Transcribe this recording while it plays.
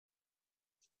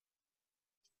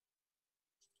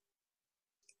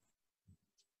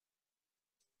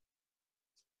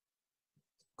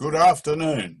Good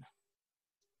afternoon.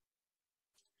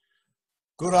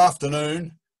 Good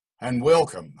afternoon and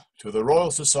welcome to the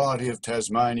Royal Society of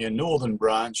Tasmania Northern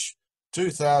Branch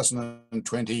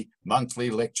 2020 monthly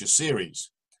lecture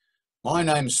series. My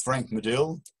name's Frank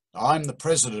Medill. I'm the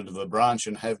president of the branch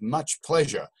and have much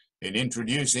pleasure in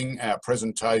introducing our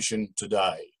presentation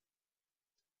today.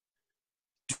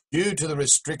 Due to the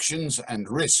restrictions and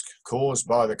risk caused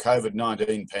by the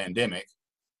COVID-19 pandemic,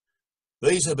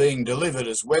 these are being delivered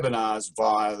as webinars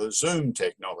via the Zoom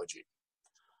technology.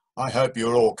 I hope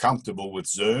you're all comfortable with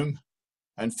Zoom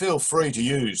and feel free to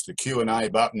use the Q&A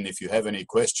button if you have any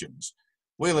questions.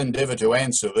 We'll endeavour to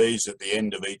answer these at the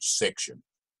end of each section.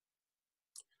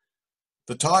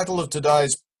 The title of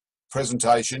today's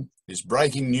presentation is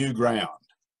Breaking New Ground.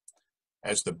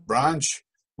 As the branch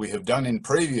we have done in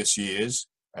previous years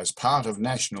as part of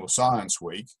National Science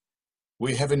Week,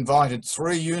 we have invited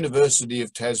 3 University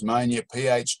of Tasmania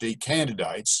PhD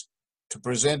candidates to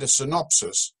present a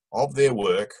synopsis of their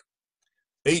work.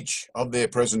 Each of their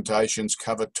presentations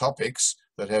cover topics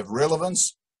that have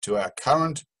relevance to our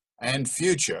current and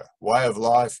future way of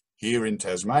life here in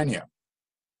Tasmania.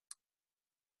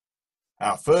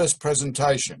 Our first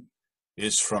presentation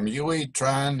is from Duyen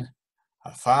Tran,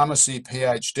 a pharmacy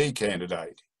PhD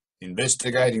candidate,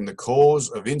 investigating the cause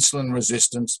of insulin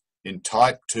resistance in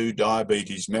type 2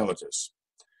 diabetes mellitus.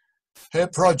 Her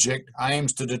project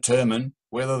aims to determine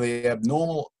whether the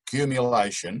abnormal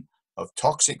accumulation of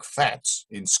toxic fats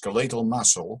in skeletal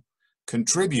muscle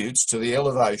contributes to the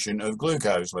elevation of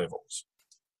glucose levels.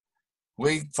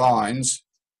 We finds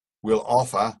will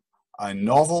offer a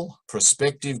novel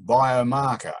prospective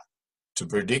biomarker to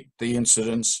predict the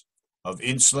incidence of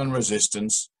insulin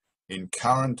resistance in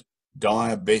current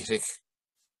diabetic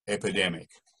epidemic.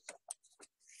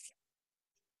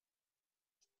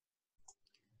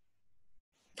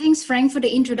 Thanks, Frank, for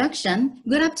the introduction.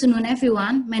 Good afternoon,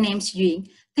 everyone. My name is Duyen.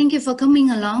 Thank you for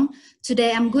coming along.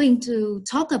 Today, I'm going to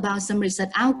talk about some research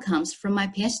outcomes from my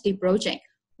PhD project,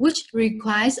 which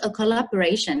requires a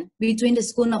collaboration between the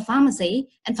School of Pharmacy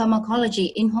and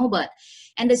Pharmacology in Hobart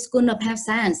and the School of Health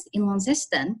Science in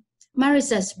Launceston. My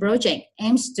research project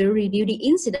aims to reduce the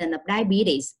incidence of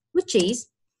diabetes, which is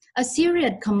a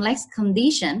serious complex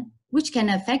condition which can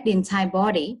affect the entire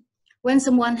body. When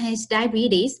someone has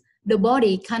diabetes, the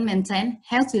body can't maintain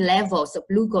healthy levels of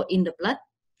glucose in the blood.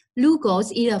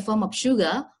 Glucose is a form of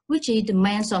sugar, which is the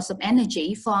main source of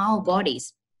energy for our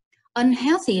bodies.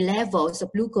 Unhealthy levels of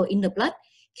glucose in the blood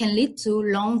can lead to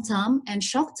long-term and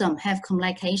short-term health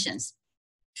complications.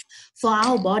 For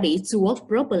our body to work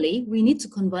properly, we need to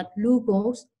convert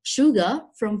glucose, sugar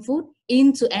from food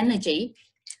into energy.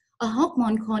 A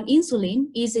hormone called insulin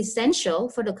is essential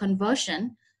for the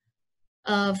conversion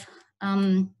of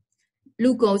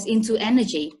glucose into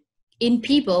energy. In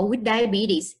people with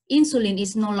diabetes, insulin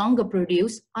is no longer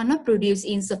produced or not produced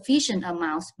in sufficient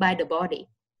amounts by the body.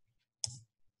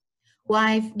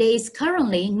 While there is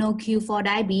currently no cure for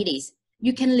diabetes,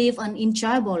 you can live an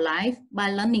enjoyable life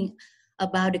by learning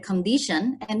about the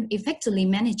condition and effectively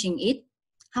managing it.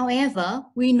 However,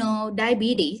 we know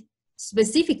diabetes,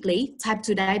 specifically type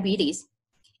 2 diabetes,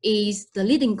 is the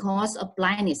leading cause of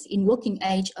blindness in working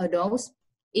age adults,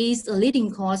 is a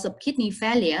leading cause of kidney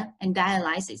failure and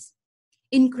dialysis,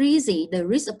 increasing the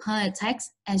risk of heart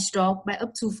attacks and stroke by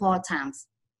up to 4 times,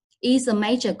 is a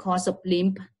major cause of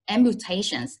limb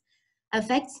amputations,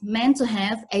 affects mental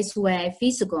health as well as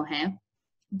physical health.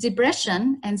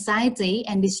 Depression, anxiety,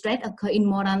 and distress occur in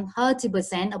more than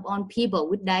 30% of all people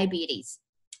with diabetes.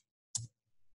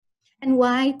 And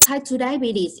why type 2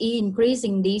 diabetes is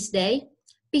increasing these days?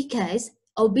 Because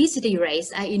obesity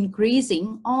rates are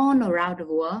increasing all around the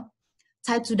world.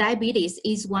 Type 2 diabetes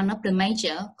is one of the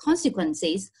major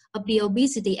consequences of the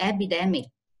obesity epidemic.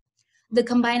 The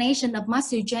combination of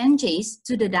massive changes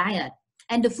to the diet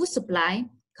and the food supply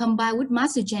combined with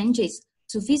massive changes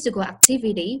to physical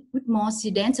activity with more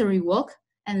sedentary work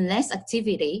and less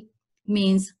activity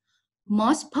means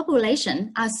most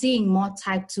populations are seeing more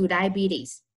type 2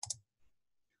 diabetes.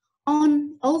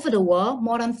 Over the world,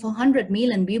 more than 400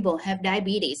 million people have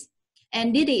diabetes,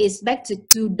 and it is expected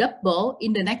to double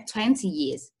in the next 20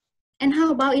 years. And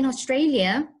how about in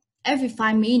Australia? Every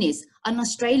 5 minutes, an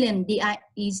Australian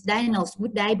is diagnosed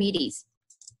with diabetes.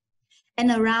 And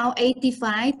around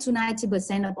 85 to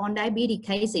 90% of all diabetes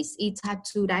cases is type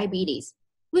 2 diabetes,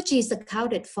 which is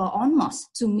accounted for almost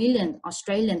 2 million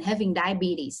Australians having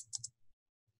diabetes.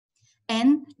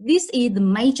 And this is the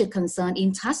major concern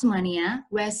in Tasmania,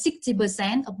 where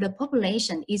 60% of the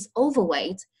population is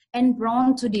overweight and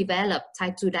prone to develop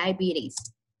type 2 diabetes.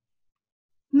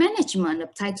 Management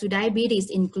of type 2 diabetes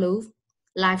include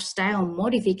lifestyle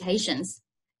modifications,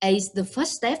 is the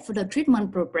first step for the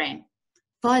treatment program.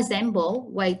 For example,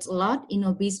 weight loss in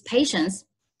obese patients,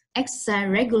 exercise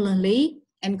regularly,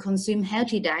 and consume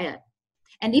healthy diet.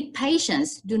 And if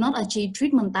patients do not achieve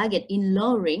treatment target in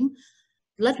lowering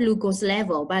blood glucose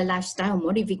level by lifestyle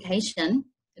modification,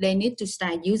 they need to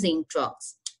start using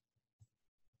drugs.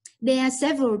 There are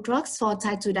several drugs for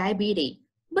type 2 diabetes,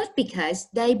 but because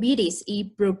diabetes is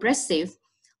progressive,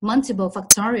 multiple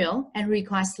factorial, and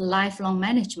requires lifelong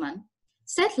management,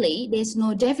 sadly, there's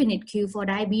no definite cure for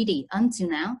diabetes until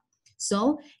now.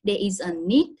 So there is a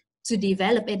need to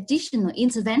develop additional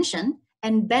intervention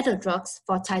and better drugs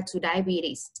for type 2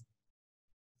 diabetes.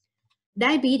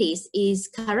 Diabetes is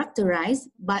characterized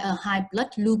by a high blood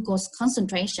glucose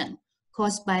concentration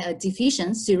caused by a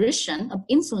deficient secretion of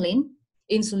insulin,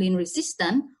 insulin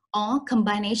resistant, or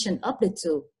combination of the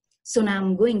two. So now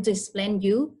I'm going to explain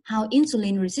you how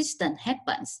insulin resistance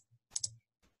happens.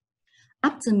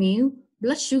 After meal,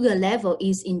 blood sugar level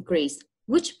is increased,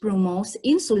 which promotes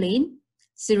insulin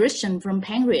secretion from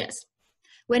pancreas.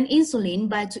 When insulin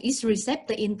binds to its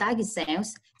receptor in target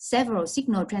cells, several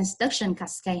signal transduction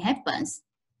cascade happens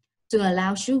to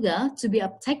allow sugar to be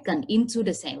uptaken into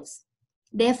the cells.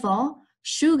 Therefore,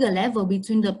 sugar level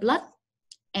between the blood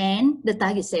and the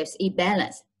target cells is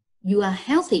balanced. You are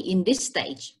healthy in this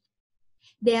stage.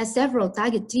 There are several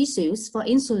target tissues for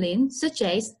insulin, such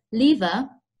as liver,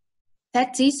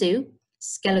 fat tissue,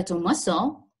 skeletal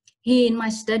muscle. Here in my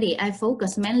study, I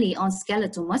focus mainly on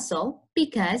skeletal muscle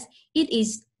because it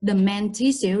is the main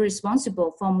tissue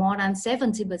responsible for more than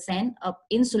 70% of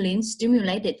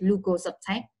insulin-stimulated glucose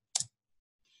uptake.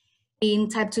 In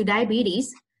type 2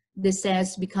 diabetes, the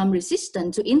cells become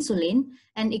resistant to insulin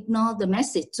and ignore the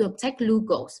message to uptake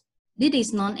glucose. This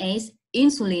is known as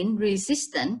insulin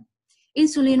resistance.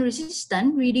 Insulin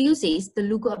resistance reduces the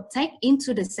glucose uptake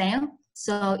into the cell,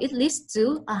 so it leads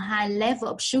to a high level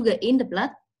of sugar in the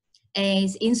blood.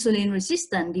 As insulin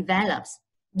resistance develops,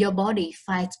 your body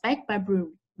fights back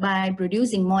by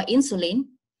producing more insulin.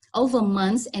 Over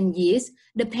months and years,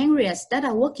 the pancreas that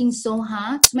are working so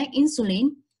hard to make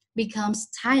insulin becomes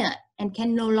tired and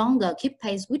can no longer keep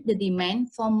pace with the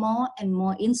demand for more and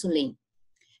more insulin.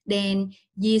 Then,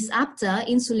 years after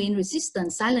insulin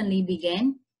resistance silently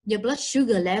began, your blood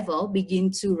sugar level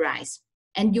begins to rise,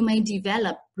 and you may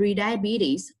develop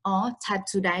prediabetes or type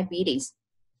 2 diabetes.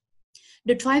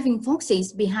 The driving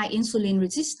forces behind insulin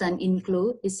resistance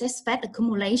include excess fat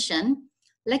accumulation,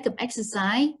 lack of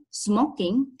exercise,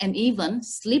 smoking, and even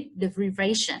sleep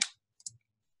deprivation.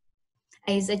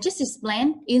 As I just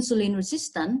explained, insulin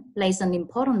resistance plays an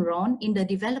important role in the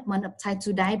development of type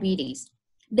 2 diabetes.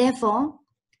 Therefore,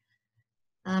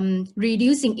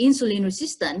 reducing insulin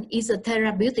resistance is a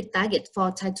therapeutic target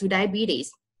for type 2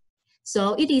 diabetes.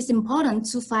 So it is important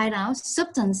to find out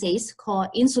substances called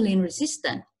insulin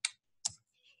resistant.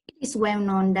 It is well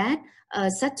known that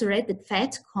a saturated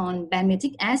fat called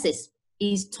palmitic acid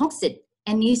is toxic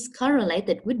and is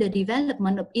correlated with the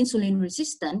development of insulin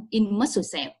resistance in muscle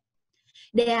cells.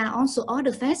 There are also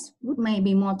other fats which may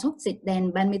be more toxic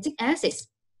than palmitic acid.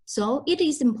 So it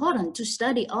is important to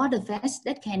study other fats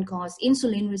that can cause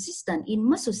insulin resistance in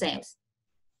muscle cells.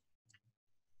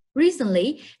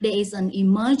 Recently, there is an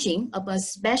emerging of a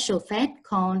special fat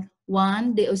called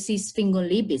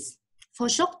 1-deoxysphingolipids. For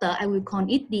shorter, I will call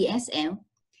it DSL.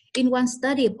 In one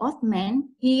study of man,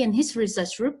 he and his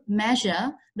research group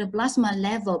measured the plasma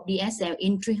level of DSL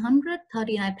in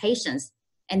 339 patients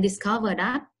and discovered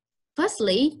that,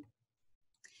 firstly,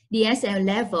 DSL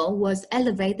level was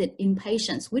elevated in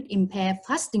patients with impaired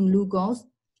fasting glucose,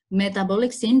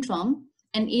 metabolic syndrome,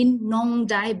 and in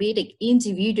non-diabetic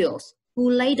individuals who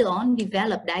later on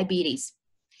developed diabetes.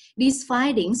 These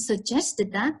findings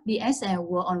suggested that DSL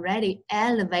were already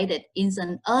elevated in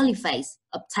an early phase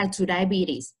of type 2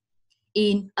 diabetes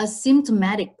in a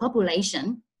symptomatic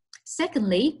population.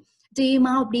 Secondly, the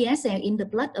amount of DSL in the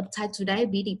blood of type 2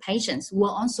 diabetes patients were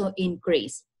also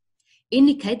increased,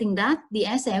 indicating that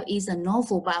DSL is a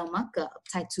novel biomarker of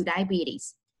type 2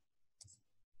 diabetes.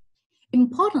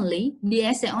 Importantly,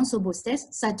 DSL also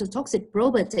possesses cytotoxic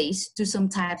properties to some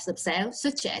types of cells,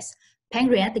 such as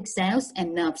pancreatic cells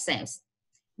and nerve cells.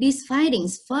 These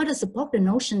findings further support the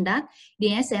notion that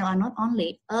DSL are not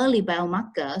only early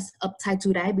biomarkers of type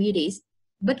 2 diabetes,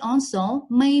 but also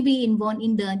may be involved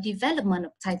in the development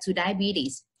of type 2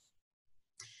 diabetes.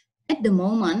 At the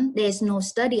moment, there is no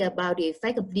study about the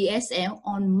effect of DSL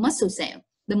on muscle cells,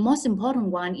 the most important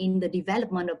one in the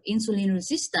development of insulin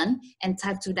resistance and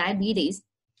type 2 diabetes,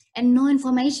 and no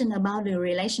information about the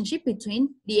relationship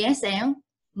between DSL,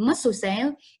 muscle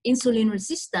cell, insulin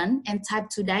resistance, and type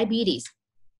 2 diabetes.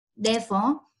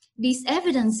 Therefore, These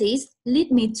evidences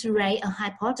lead me to raise a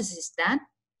hypothesis that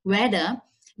whether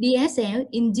DSL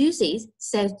induces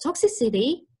cell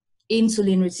toxicity,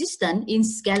 insulin resistance in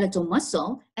skeletal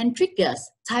muscle, and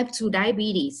triggers type 2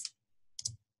 diabetes.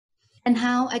 And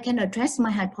how I can address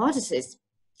my hypothesis.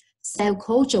 Cell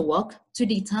culture work to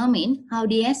determine how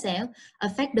DSL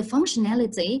affect the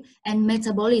functionality and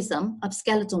metabolism of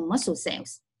skeletal muscle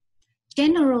cells.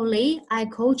 Generally, I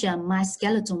culture my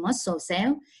skeletal muscle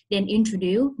cell, then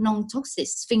introduce non-toxic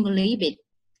sphingolipid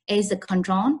as a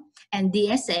control and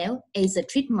DSL as a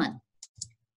treatment.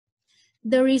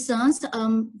 The results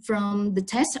from the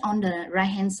test on the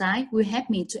right-hand side will help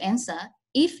me to answer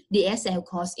if DSL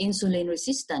causes insulin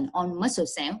resistance on muscle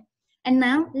cell. And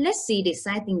now let's see the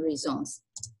exciting results.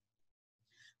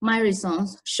 My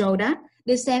results show that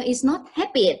the cell is not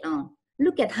happy at all.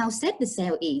 Look at how sad the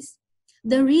cell is.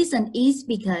 The reason is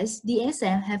because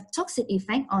DSL have toxic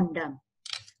effect on them.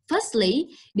 Firstly,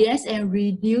 DSL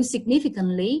reduced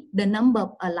significantly the number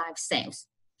of alive cells.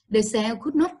 The cell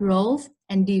could not grow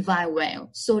and divide well,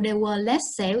 so there were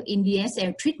less cells in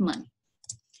DSL treatment.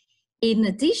 In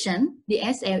addition,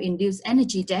 DSL induced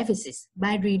energy deficits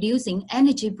by reducing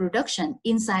energy production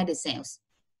inside the cells.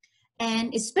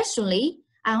 And especially,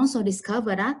 I also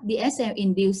discovered that DSL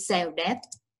induced cell death.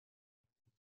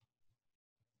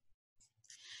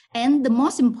 And the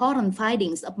most important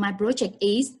findings of my project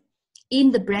is,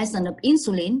 in the presence of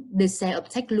insulin, the cell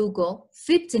obtain glucose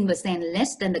 15%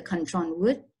 less than the control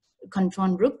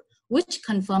group, which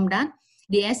confirmed that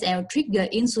DSL trigger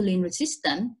insulin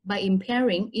resistance by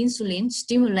impairing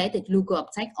insulin-stimulated glucose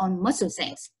uptake on muscle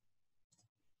cells.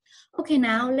 Okay,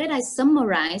 now let us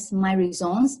summarize my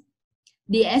results.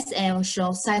 DSL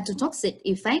shows cytotoxic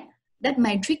effect that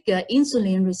may trigger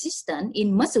insulin resistance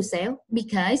in muscle cell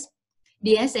because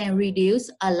DSL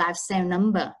reduce alive cell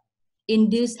number,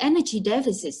 induce energy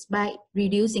deficits by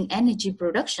reducing energy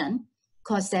production,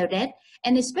 cause cell death,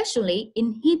 and especially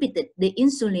inhibited the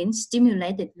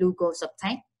insulin-stimulated glucose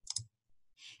uptake.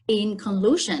 In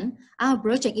conclusion, our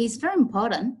project is very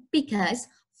important because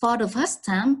for the first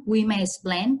time, we may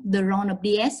explain the role of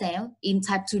DSL in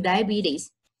type 2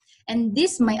 diabetes. And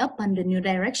this may open the new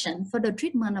direction for the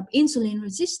treatment of insulin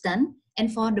resistance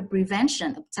and for the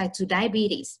prevention of type 2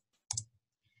 diabetes.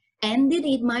 And this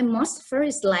is my most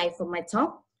first slide for my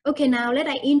talk. Okay, now let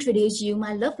I introduce you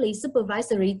my lovely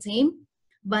supervisory team.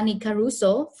 Vani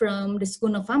Caruso from the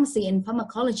School of Pharmacy and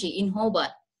Pharmacology in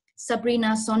Hobart,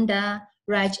 Sabrina Sonda,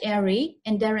 Raj Airy,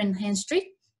 and Darren Henstrick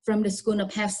from the School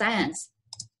of Health Science.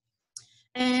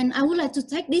 And I would like to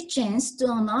take this chance to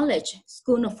acknowledge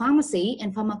School of Pharmacy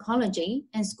and Pharmacology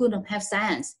and School of Health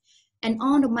Science and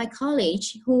all of my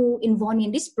colleagues who involved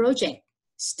in this project,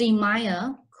 Steve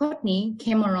Meyer, Courtney,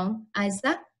 Cameron,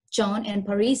 Isaac, John, and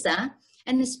Parisa,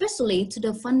 and especially to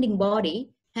the funding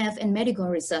body, Health and Medical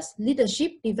Research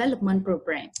Leadership Development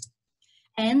Program.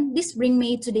 And this brings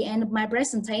me to the end of my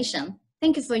presentation.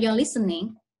 Thank you for your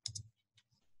listening.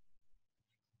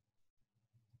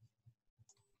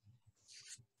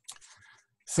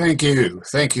 Thank you.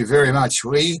 Thank you very much,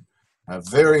 Hui.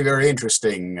 Very, very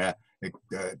interesting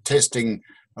testing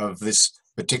of this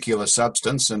particular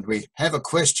substance. And we have a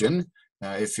question,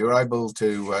 if you're able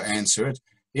to answer it.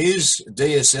 Is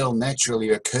DSL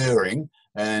naturally occurring?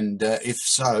 And if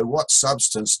so, what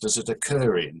substance does it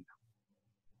occur in?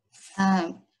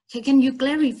 Can you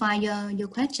clarify your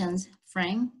questions,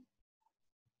 Frank?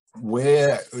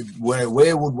 Where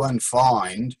would one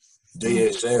find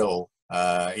DSL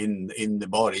in the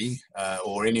body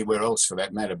or anywhere else for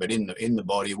that matter, but in the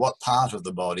body? What part of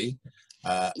the body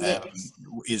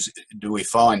Yes. Do we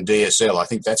find DSL? I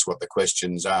think that's what the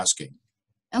question's asking.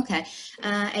 Okay,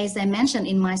 as I mentioned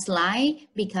in my slide,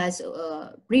 because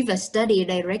previous study,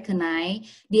 they recognize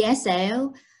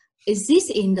DSL exists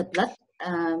in the blood.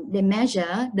 They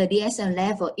measure the DSL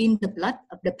level in the blood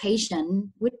of the patient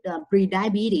with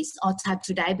pre-diabetes or type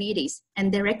 2 diabetes,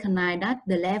 and they recognize that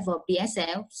the level of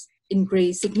DSL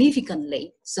increase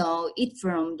significantly. So it's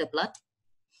from the blood.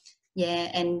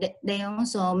 Yeah, and they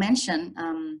also mention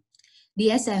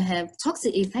DSL have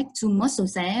toxic effect to muscle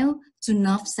cell, to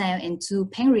nerve cell, and to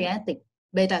pancreatic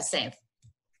beta cell.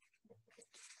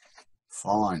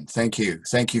 Fine, thank you.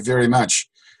 Thank you very much.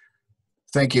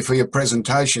 Thank you for your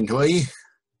presentation, Hui.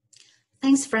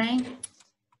 Thanks, Frank.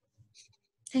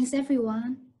 Thanks,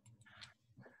 everyone.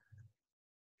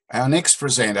 Our next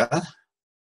presenter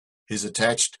is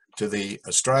attached to the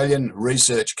Australian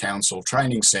Research Council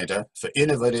Training Centre for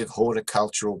Innovative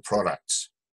Horticultural Products.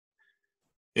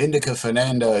 Indica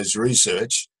Fernando's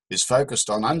research is focused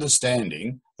on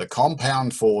understanding the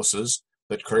compound forces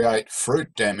that create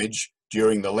fruit damage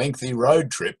during the lengthy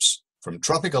road trips from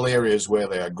tropical areas where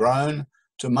they are grown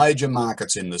to major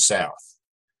markets in the south.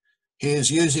 He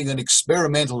is using an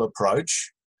experimental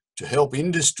approach to help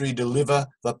industry deliver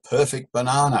the perfect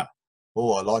banana.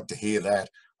 Oh, I like to hear that.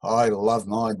 I love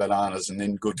my bananas and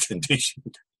in good condition.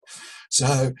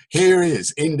 So here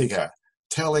is Indica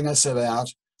telling us about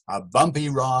a bumpy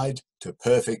ride to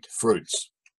perfect fruits.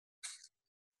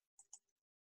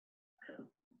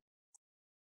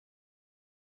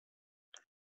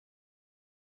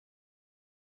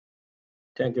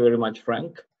 Thank you very much,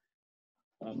 Frank.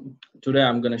 Today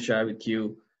I'm going to share with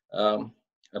you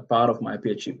a part of my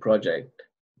PhD project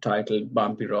titled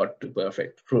Bumpy Road to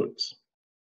Perfect Fruits.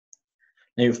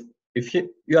 Now, if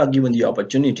you are given the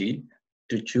opportunity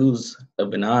to choose a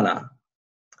banana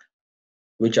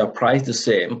which are priced the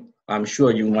same, I'm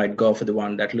sure you might go for the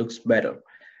one that looks better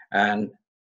and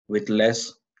with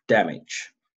less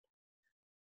damage.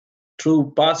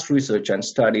 Through past research and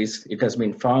studies, it has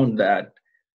been found that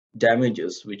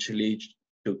damages which lead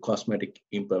to cosmetic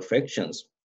imperfections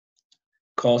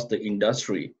cause the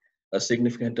industry a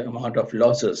significant amount of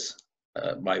losses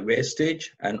by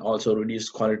wastage and also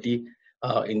reduced quality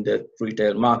in the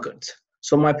retail markets.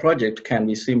 So my project can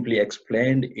be simply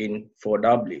explained in 4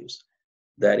 Ws.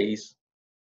 That is,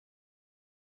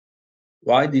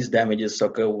 why these damages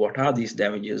occur, what are these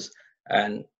damages,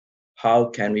 and how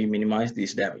can we minimize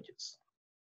these damages.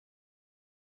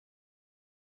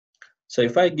 So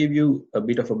if I give you a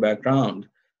bit of a background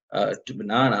to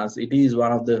bananas, it is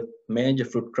one of the major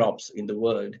fruit crops in the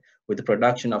world with a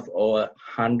production of over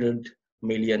 100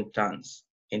 million tons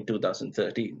in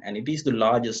 2013. And it is the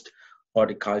largest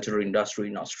horticultural industry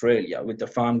in Australia with a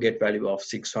farm gate value of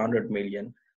 600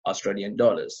 million Australian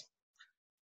dollars.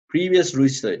 Previous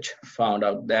research found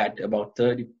out that about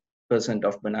 30%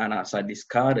 of bananas are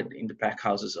discarded in the pack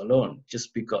houses alone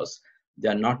just because they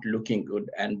are not looking good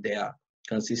and they are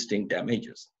consisting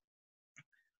damages.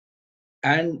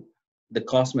 And the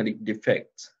cosmetic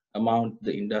defects amount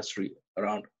the industry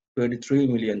around $23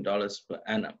 million per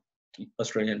annum,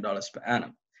 Australian dollars per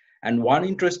annum. And one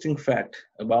interesting fact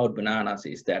about bananas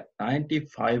is that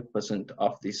 95%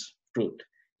 of this fruit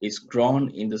is grown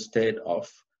in the state of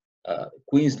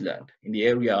Queensland, in the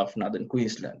area of northern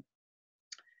Queensland.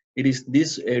 It is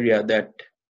this area that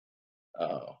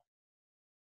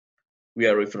we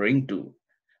are referring to.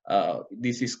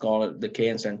 This is called the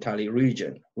Cairns and Tully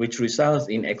region, which results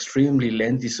in extremely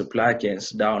lengthy supply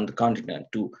chains down the continent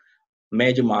to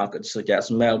major markets such as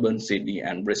Melbourne, Sydney,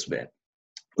 and Brisbane,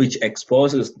 which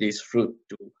exposes this fruit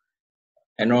to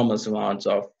enormous amounts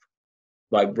of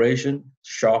vibration,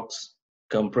 shocks,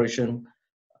 compression,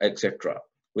 etc.,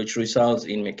 which results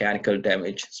in mechanical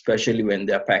damage, especially when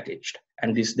they are packaged.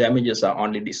 And these damages are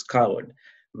only discovered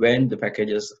when the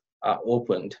packages are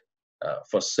opened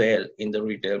for sale in the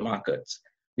retail markets.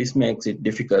 This makes it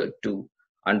difficult to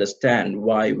understand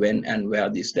why, when, and where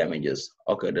these damages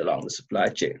occurred along the supply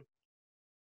chain.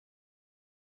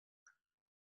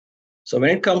 So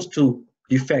when it comes to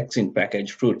defects in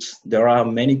packaged fruits, there are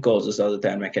many causes other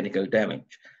than mechanical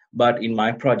damage. But in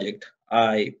my project,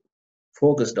 I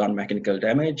focused on mechanical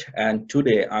damage, and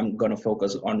today I'm going to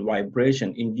focus on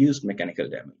vibration-induced mechanical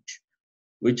damage,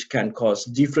 which can cause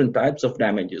different types of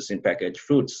damages in packaged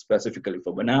fruits, specifically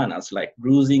for bananas, like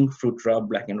bruising, fruit rub,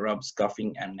 black and rub,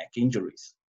 scuffing, and neck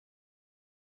injuries.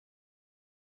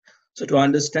 So to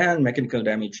understand mechanical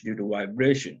damage due to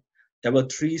vibration, there were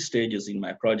 3 stages in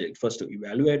my project. First, to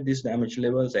evaluate these damage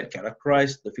levels and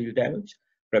characterize the field damage,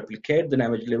 replicate the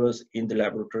damage levels in the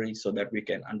laboratory so that we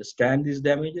can understand these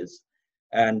damages,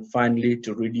 and finally,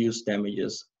 to reduce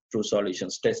damages through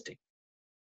solutions testing.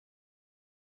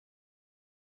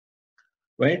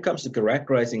 When it comes to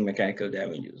characterizing mechanical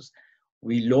damages,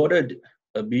 we loaded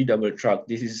a B-double truck.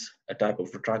 This is a type of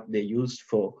truck they used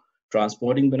for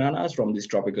transporting bananas from these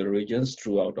tropical regions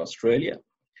throughout Australia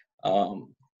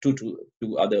to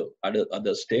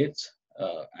other states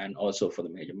and also for the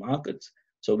major markets.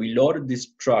 So we loaded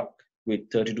this truck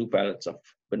with 32 pallets of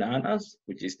bananas,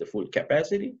 which is the full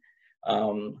capacity,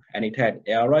 and it had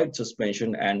air ride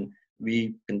suspension, and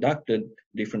we conducted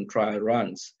different trial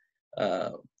runs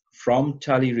from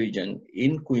Tully region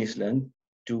in Queensland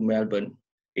to Melbourne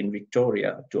in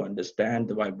Victoria to understand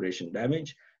the vibration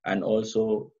damage and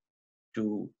also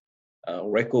to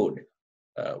record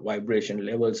vibration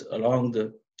levels along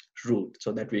the route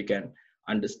so that we can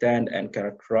understand and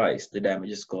characterize the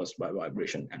damages caused by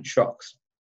vibration and shocks.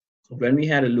 When we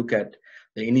had a look at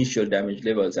the initial damage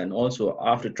levels and also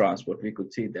after transport, we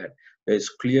could see that there is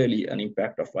clearly an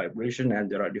impact of vibration and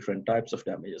there are different types of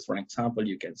damages. For example,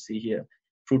 you can see here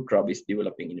fruit rub is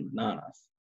developing in bananas.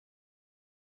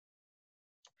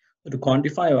 To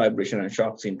quantify vibration and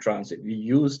shocks in transit, we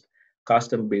used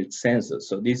custom-built sensors.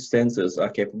 So these sensors are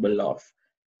capable of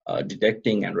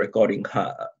detecting and recording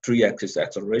three-axis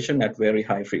acceleration at very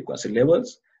high frequency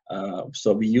levels.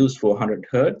 So we use 400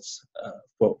 hertz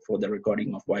for the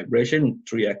recording of vibration,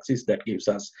 three-axis. That gives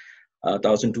us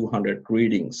 1,200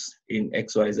 readings in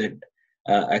XYZ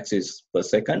axis per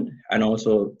second. And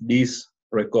also these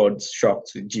records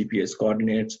shocks with GPS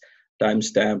coordinates,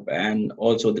 timestamp, and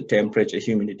also the temperature,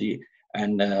 humidity,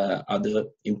 and other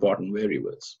important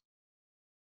variables.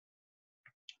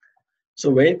 So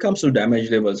when it comes to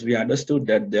damage levels, we understood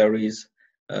that there is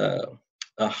a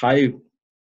high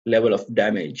level of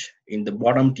damage in the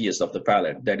bottom tiers of the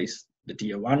palate, that is the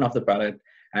tier 1 of the palate,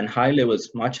 and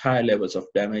much higher levels of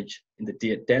damage in the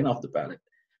tier 10 of the palate.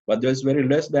 But there's very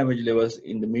less damage levels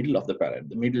in the middle of the palate,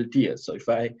 the middle tier. So if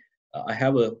I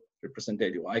have a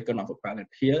representative icon of a palate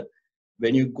here,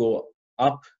 when you go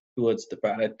up towards the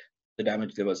palate, the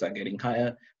damage levels are getting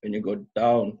higher. When you go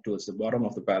down towards the bottom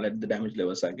of the palate, the damage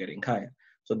levels are getting higher.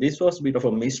 So this was a bit of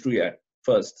a mystery at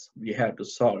first we had to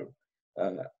solve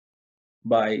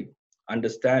by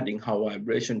understanding how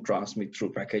vibration transmits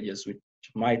through packages, which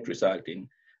might result in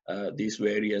these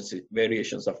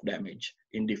variations of damage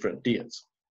in different tiers.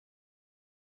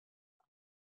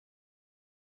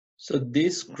 So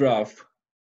this graph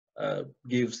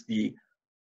gives the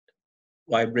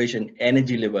vibration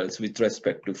energy levels with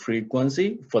respect to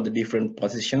frequency for the different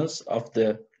positions of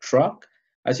the truck.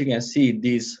 As you can see,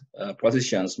 these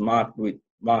positions marked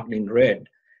in red,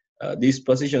 these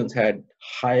positions had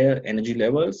higher energy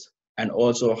levels and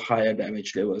also higher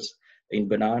damage levels in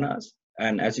bananas.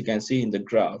 And as you can see in the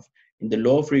graph, in the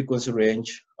low frequency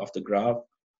range of the graph,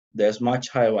 there's much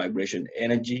higher vibration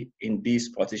energy in these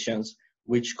positions,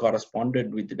 which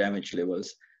corresponded with the damage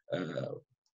levels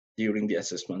during the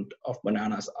assessment of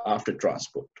bananas after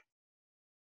transport.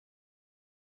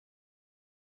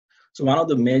 So one of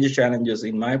the major challenges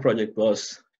in my project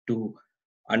was to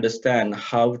understand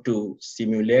how to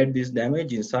simulate this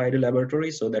damage inside a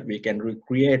laboratory so that we can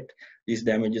recreate these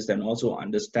damages and also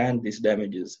understand these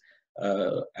damages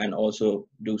and also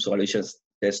do solutions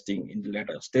testing in the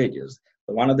later stages.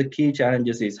 So one of the key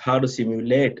challenges is how to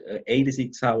simulate an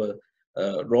 86-hour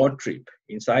road trip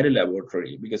inside a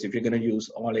laboratory, because if you're going to use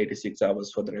all 86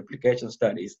 hours for the replication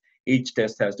studies, each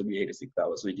test has to be 86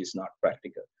 hours, which is not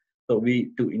practical. So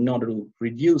in order to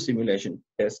reduce simulation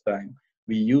test time,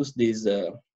 we use these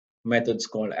methods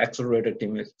called accelerated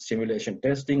simulation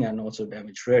testing and also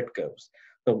damage rate curves.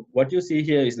 So what you see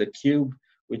here is the cube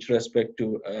with respect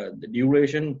to the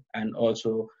duration and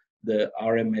also the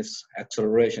RMS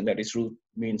acceleration, that is root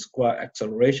mean square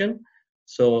acceleration.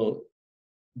 So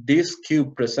this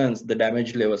cube presents the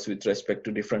damage levels with respect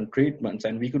to different treatments,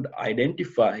 and we could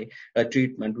identify a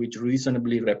treatment which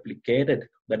reasonably replicated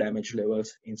the damage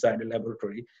levels inside the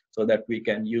laboratory so that we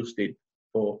can use it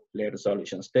for later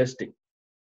solutions testing.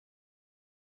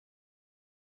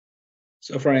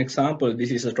 So for example,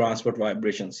 this is a transport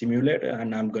vibration simulator,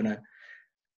 and I'm gonna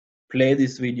play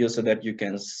this video so that you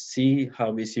can see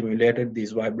how we simulated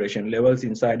these vibration levels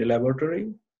inside the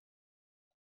laboratory.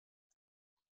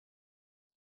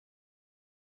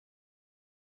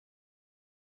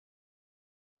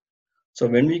 So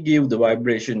when we give the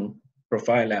vibration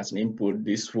profile as an input,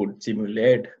 this would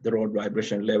simulate the road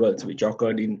vibration levels which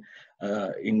occurred during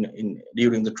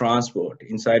the transport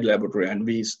inside laboratory, and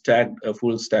we stacked a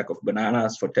full stack of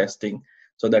bananas for testing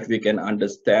so that we can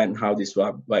understand how this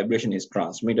vibration is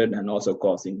transmitted and also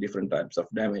causing different types of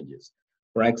damages.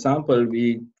 For example,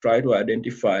 we try to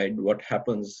identify what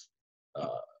happens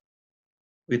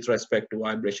with respect to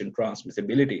vibration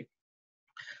transmissibility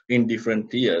in different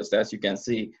tiers. As you can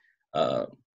see,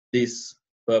 this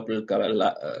purple color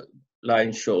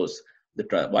line shows the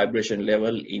vibration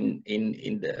level in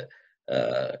the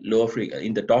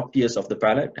in the top tiers of the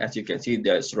palate. As you can see,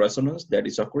 there's resonance that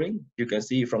is occurring. You can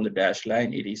see from the dashed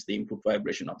line, it is the input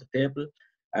vibration of the table,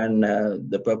 and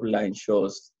the purple line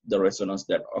shows the resonance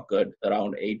that occurred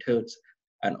around 8 hertz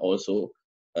and also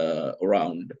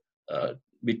around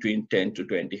between 10 to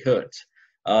 20 hertz.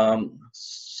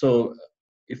 So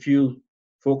if you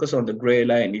focus on the gray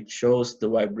line, it shows the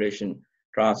vibration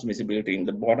transmissibility in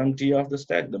the bottom tier of the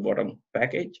stack, the bottom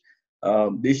package.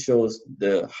 This shows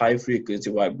the high frequency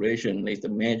vibration is the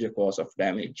major cause of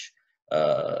damage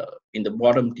in the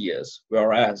bottom tiers,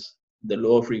 whereas the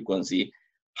low frequency,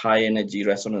 high energy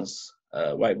resonance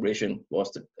vibration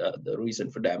was the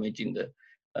reason for damage in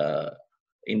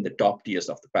the top tiers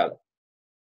of the palate.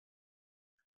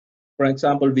 For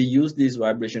example, we use these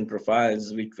vibration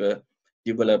profiles which were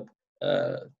developed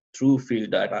through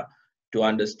field data to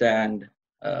understand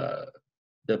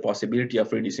the possibility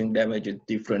of reducing damage with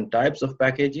different types of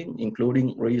packaging,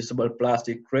 including reusable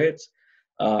plastic crates,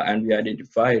 and we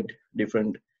identified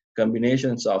different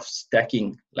combinations of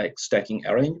stacking, like stacking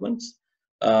arrangements,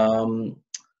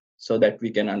 so that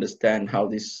we can understand how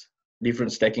these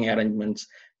different stacking arrangements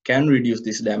can reduce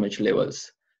these damage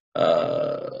levels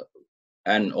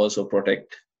and also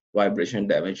protect vibration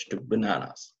damage to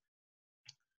bananas.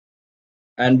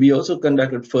 And we also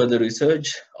conducted further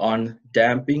research on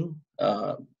damping,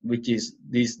 which is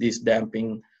these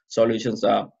damping solutions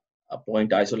are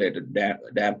point isolated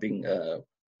damping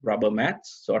rubber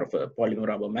mats, sort of a polymer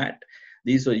rubber mat.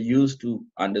 These are used to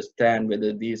understand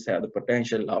whether these have the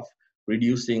potential of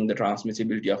reducing the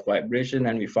transmissibility of vibration,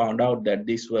 and we found out that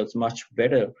this works much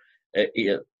better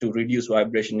to reduce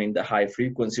vibration in the high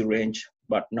frequency range,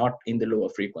 but not in the lower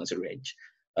frequency range.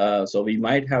 So we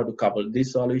might have to couple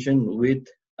this solution with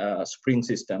spring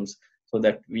systems so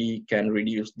that we can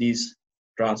reduce this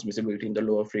transmissibility in the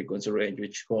lower frequency range,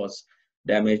 which cause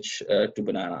damage to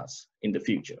bananas in the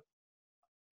future.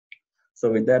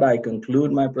 So with that, I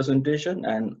conclude my presentation,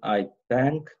 and I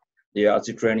thank the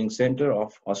RST Training Center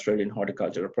of Australian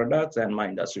Horticultural Products and my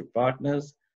industry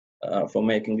partners for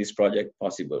making this project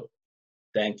possible.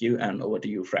 Thank you, and over to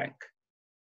you, Frank.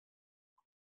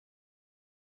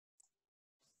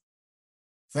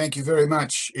 Thank you very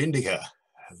much, Indica.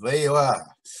 There you are.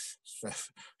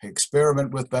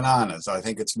 Experiment with bananas. I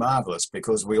think it's marvelous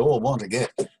because we all want to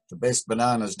get the best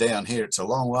bananas down here. It's a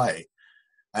long way.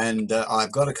 And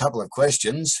I've got a couple of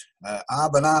questions.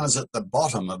 Are bananas at the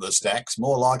bottom of the stacks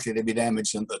more likely to be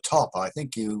damaged than at the top? I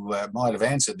think you might have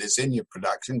answered this in your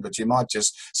production, but you might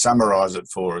just summarize it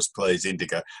for us, please,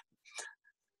 Indica.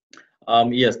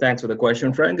 Yes, thanks for the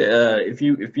question, Frank. If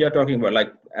you are talking about,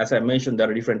 like, as I mentioned, there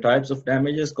are different types of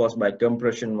damages caused by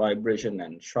compression, vibration,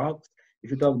 and shocks. If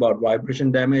you talk about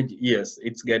vibration damage, yes,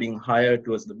 it's getting higher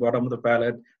towards the bottom of the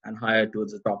pallet and higher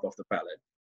towards the top of the pallet.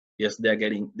 Yes, they are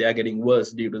getting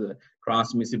worse due to the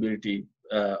transmissibility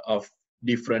of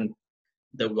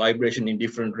the vibration in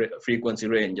different frequency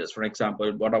ranges. For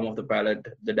example, bottom of the pallet,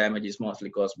 the damage is mostly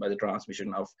caused by the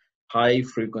transmission of high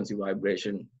frequency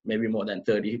vibration, maybe more than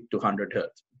 30 to 100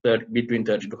 hertz, between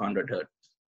 30 to 100 hertz.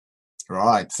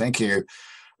 Right, thank you.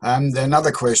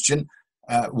 Another question.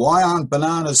 Why aren't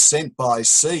bananas sent by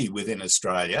sea within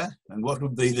Australia? And what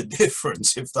would be the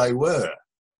difference if they were?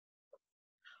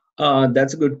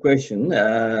 That's a good question.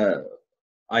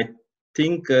 I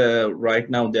think right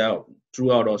now they are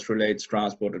throughout Australia. It's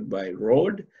transported by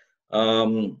road,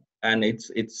 and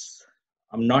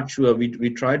I'm not sure. We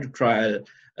try to trial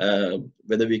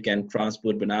whether we can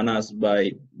transport bananas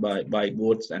by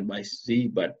boats and by sea,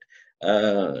 but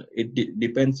it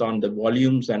depends on the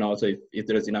volumes and also if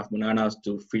there is enough bananas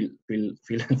to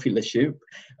fill a ship.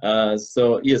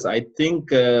 So yes, I think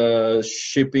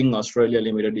Shipping Australia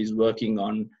Limited is working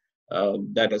on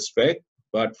that aspect,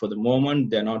 but for the moment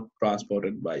they're not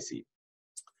transported by sea.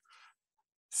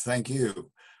 Thank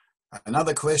you.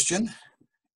 Another question.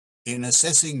 In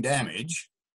assessing damage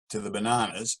to the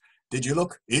bananas, did you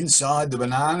look inside the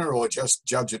banana or just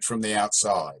judge it from the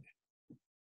outside?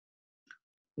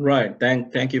 Right.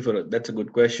 Thank you for it. That's a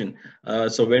good question.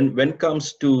 So when it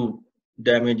comes to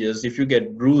damages, if you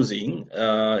get bruising,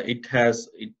 it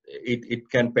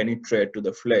can penetrate to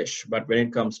the flesh. But when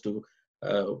it comes to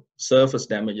surface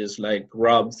damages like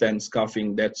rubs and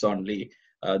scuffing, that's only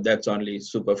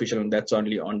superficial, and that's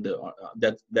only on the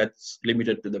that's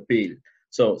limited to the peel.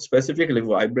 So specifically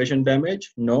for vibration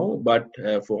damage, no, but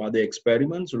for other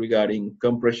experiments regarding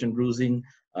compression bruising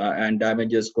and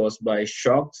damages caused by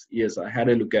shocks, yes, I had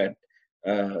a look at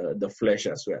the flesh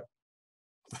as well.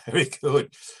 Very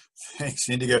good. Thanks,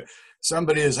 Indigo.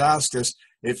 Somebody has asked us,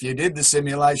 if you did the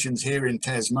simulations here in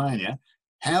Tasmania,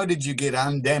 how did you get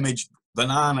undamaged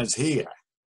bananas here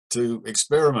to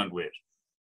experiment with?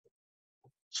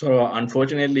 So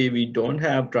unfortunately, we don't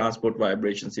have transport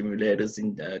vibration simulators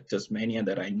in Tasmania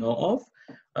that I know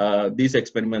of. These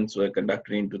experiments were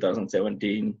conducted in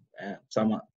 2017,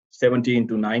 17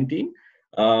 to 19.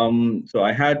 So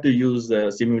I had to use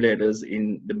simulators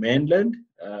in the mainland.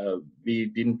 We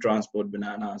didn't transport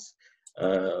bananas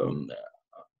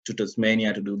to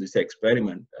Tasmania to do this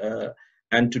experiment.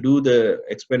 And to do the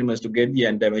experiments to get the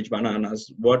undamaged bananas,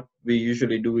 what we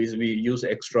usually do is we use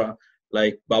extra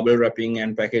like bubble wrapping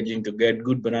and packaging to get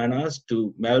good bananas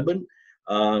to Melbourne,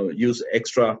 use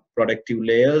extra protective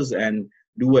layers and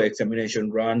do an examination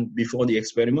run before the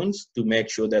experiments to make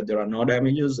sure that there are no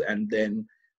damages. And then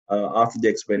after the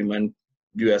experiment,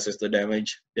 you assess the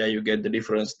damage. There you get the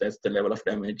difference. That's the level of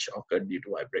damage occurred due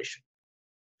to vibration.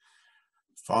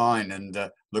 Fine. And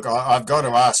look, I've got to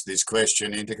ask this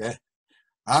question, Indica.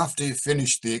 After you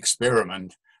finish the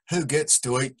experiment, who gets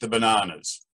to eat the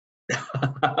bananas?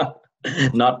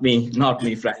 Not me,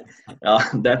 Frank.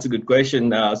 That's a good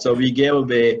question. So we gave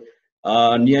away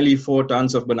nearly 4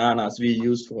 tons of bananas we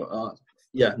used for,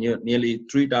 nearly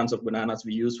 3 tons of bananas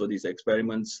we used for these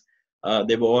experiments.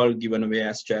 They were all given away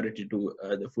as charity to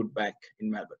the food bank in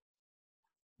Melbourne.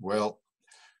 Well,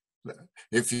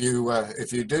 if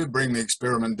you do bring the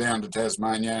experiment down to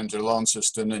Tasmania and to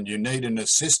Launceston and you need an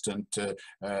assistant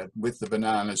with the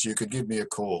bananas, you could give me a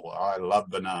call. I love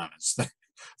bananas.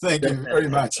 Thank you very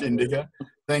much, Indigo.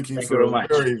 Thank you for a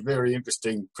very, very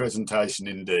interesting presentation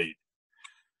indeed.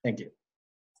 Thank you.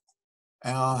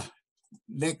 Our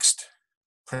next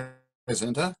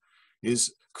presenter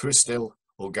is Christelle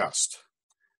Auguste.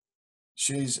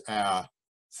 She's our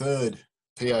 3rd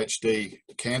PhD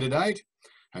candidate,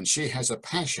 and she has a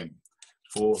passion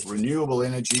for renewable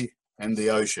energy and the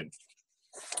ocean.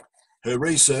 Her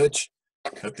research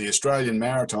at the Australian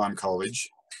Maritime College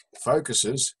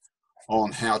focuses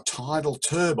on how tidal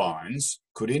turbines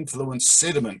could influence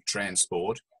sediment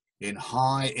transport in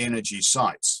high energy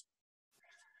sites.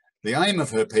 The aim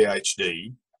of her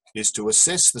PhD is to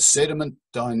assess the sediment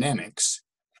dynamics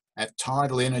at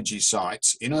tidal energy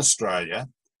sites in Australia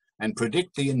and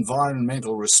predict the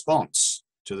environmental response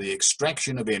to the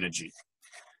extraction of energy.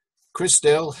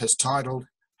 Christelle has titled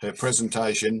her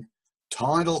presentation,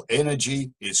 "Tidal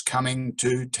Energy is Coming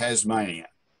to Tasmania."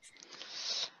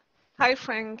 Hi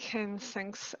Frank, and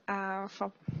thanks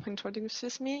for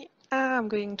introducing me. I'm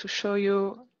going to show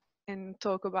you and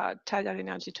talk about tidal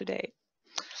energy today.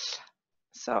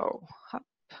 So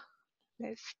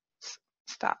let's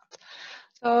start.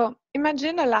 So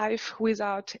imagine a life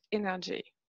without energy.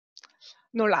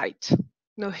 No light,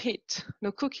 no heat,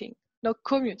 no cooking, no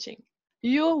commuting.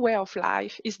 Your way of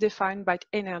life is defined by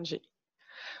energy.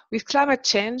 With climate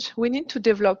change, we need to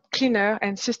develop cleaner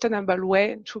and sustainable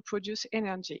way to produce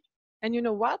energy. And you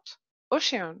know what?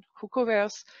 Ocean, who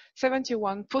covers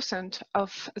 71%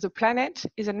 of the planet,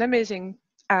 is an amazing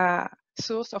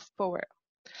source of power.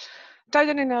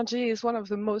 Tidal energy is one of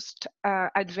the most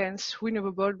advanced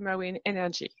renewable marine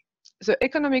energy. The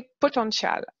economic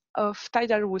potential of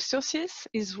tidal resources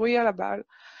is reliable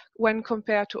when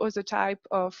compared to other types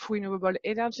of renewable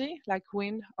energy like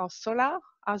wind or solar,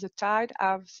 as the tide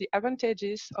have the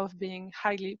advantages of being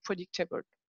highly predictable.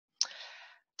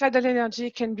 Tidal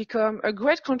energy can become a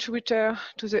great contributor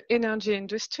to the energy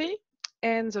industry,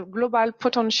 and the global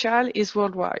potential is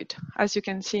worldwide. As you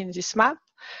can see in this map,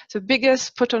 the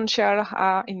biggest potential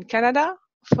are in Canada,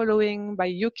 following by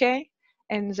UK,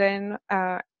 and then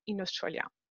in Australia.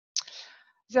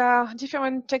 There are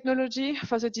different technology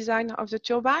for the design of the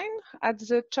turbine. At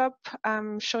the top,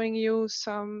 I'm showing you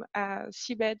some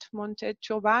seabed mounted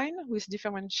turbine with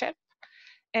different shape.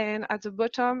 And at the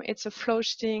bottom, it's a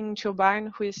floating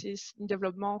turbine which is in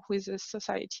development with the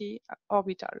Society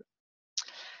Orbital.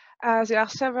 There are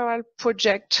several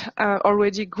projects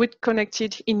already grid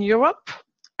connected in Europe,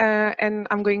 and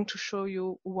I'm going to show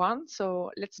you one.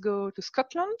 So let's go to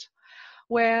Scotland,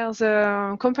 where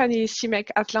the company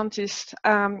CIMEC Atlantis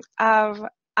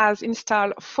has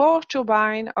installed 4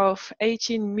 turbines of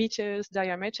 18 meters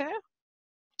diameter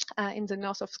in the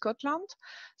north of Scotland.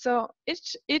 So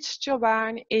each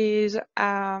turbine is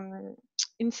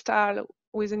installed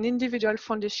with an individual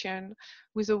foundation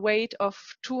with a weight of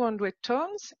 200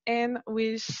 tons and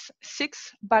with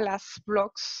 6 ballast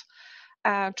blocks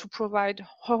to provide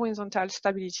horizontal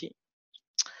stability.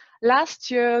 Last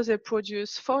year, they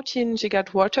produced 14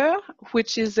 gigawatt water,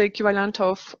 which is the equivalent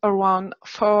of around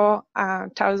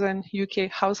 4,000 UK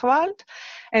households.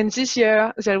 And this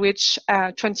year, they reached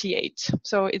 28.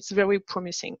 So it's very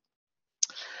promising.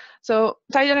 So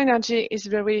tidal energy is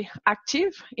very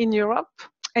active in Europe,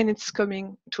 and it's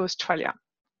coming to Australia.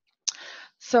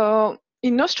 So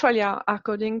in Australia,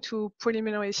 according to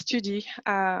preliminary study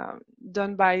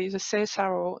done by the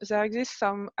CSIRO, there exists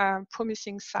some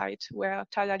promising sites where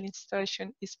tidal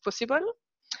installation is possible.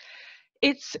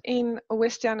 It's in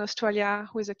Western Australia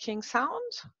with the King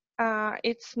Sound.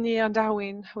 It's near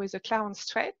Darwin with the Clarence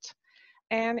Strait,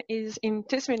 and is in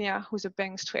Tasmania with the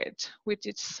Banks Strait, which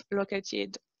is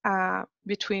located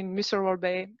between Musselwhite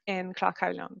Bay and Clark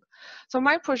Island. So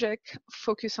my project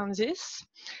focuses on this.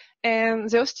 And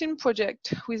the Austin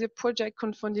project, with a project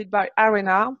co-funded by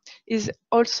ARENA, is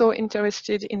also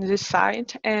interested in this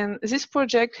site. And this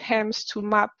project aims to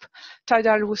map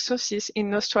tidal resources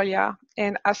in Australia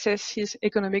and assess its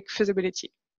economic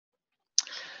feasibility.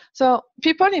 So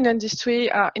people in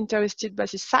industry are interested by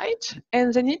this site,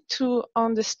 and they need to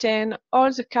understand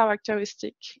all the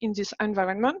characteristics in this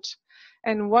environment.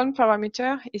 And one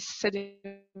parameter is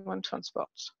sediment transport.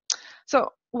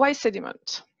 So why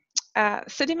sediment?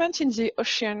 Sediment in the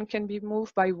ocean can be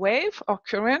moved by wave or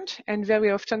current, and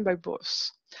very often by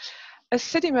both. A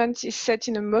sediment is set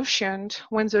in a motion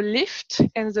when the lift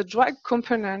and the drag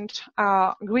component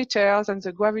are greater than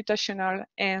the gravitational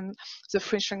and the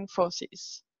friction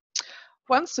forces.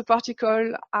 Once the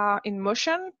particles are in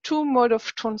motion, two modes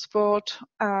of transport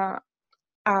are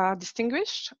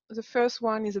distinguished. The first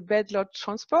one is a bed load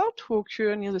transport, who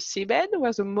occur near the seabed,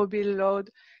 where the mobile load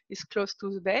is close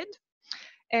to the bed.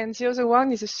 And the other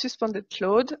one is a suspended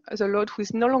load, the load who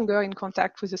is no longer in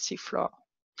contact with the seafloor.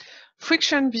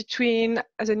 Friction between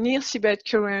the near seabed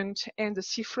current and the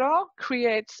seafloor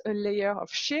creates a layer of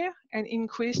shear and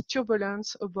increased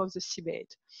turbulence above the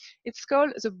seabed. It's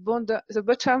called the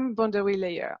bottom boundary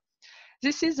layer.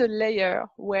 This is the layer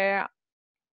where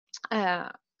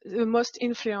the most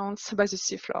influenced by the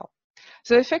seafloor.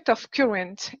 The effect of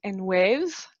current and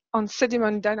waves on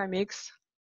sediment dynamics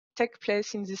take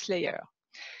place in this layer.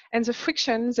 And the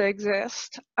friction they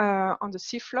exert on the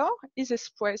seafloor is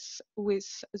expressed with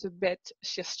the bed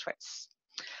shear stress.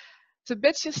 The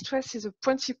bed shear stress is a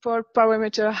principal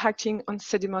parameter acting on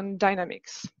sediment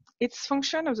dynamics. It's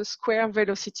function of the square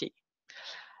velocity.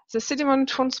 The sediment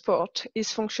transport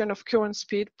is function of current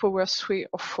speed power 3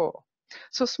 or 4.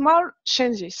 So small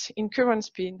changes in current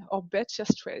speed or bed shear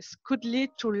stress could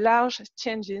lead to large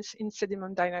changes in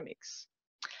sediment dynamics.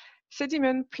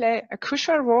 Sediment play a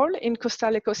crucial role in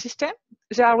coastal ecosystem.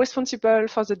 They are responsible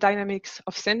for the dynamics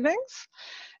of sandbanks.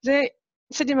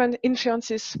 Sediment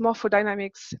influences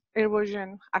morphodynamics,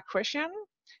 erosion, accretion,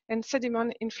 and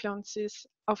sediment influences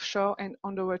offshore and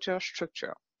underwater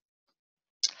structure.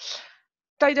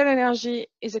 Tidal energy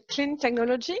is a clean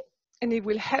technology, and it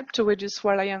will help to reduce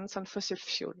reliance on fossil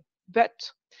fuel, but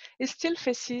it still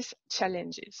faces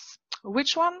challenges.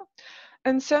 Which one?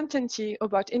 Uncertainty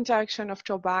about interaction of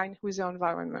turbine with the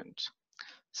environment.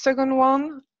 Second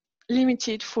one,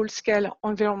 limited full-scale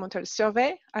environmental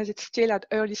survey, as it's still at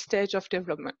early stage of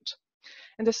development.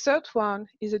 And the third one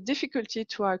is a difficulty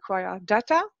to acquire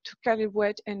data to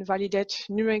calibrate and validate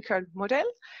numerical model,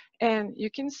 and you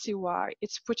can see why.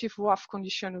 It's pretty rough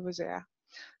condition over there.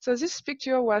 So this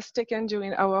picture was taken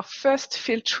during our first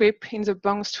field trip in the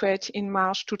Bang Strait in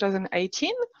March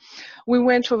 2018. We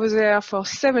went over there for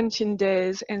 17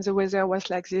 days and the weather was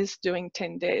like this during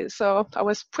 10 days. So I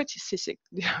was pretty seasick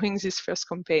during this first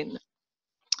campaign.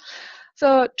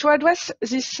 So to address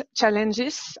these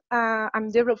challenges,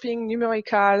 I'm developing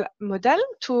numerical model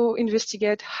to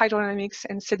investigate hydrodynamics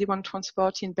and sediment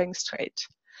transport in Bang Strait.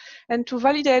 And to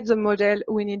validate the model,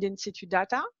 we need in situ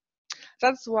data.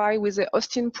 That's why with the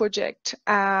Austin project,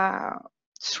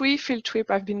 3 field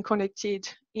trips have been conducted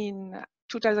in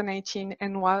 2018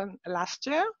 and 1 last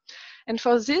year. And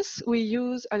for this, we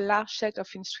use a large set of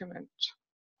instruments.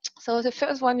 So the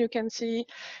first one you can see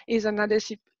is an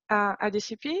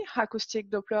ADCP, acoustic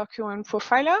Doppler current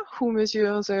profiler, who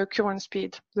measures the current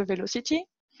speed, the velocity.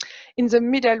 In the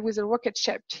middle with a rocket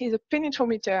shape is a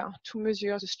penetrometer to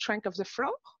measure the strength of the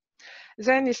flow.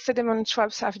 Then is sediment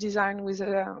traps have designed with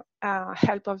the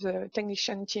help of the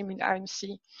technician team in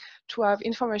RMC to have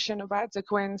information about the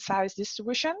grain size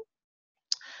distribution.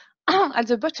 At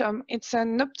the bottom, it's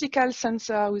an optical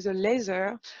sensor with a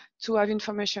laser to have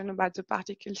information about the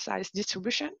particle size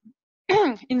distribution.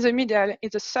 In the middle,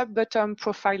 it's a sub-bottom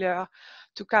profiler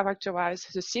to characterize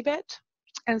the seabed.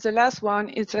 And the last one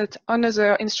is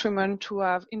another instrument to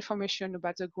have information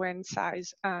about the grain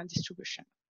size distribution.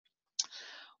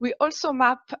 We also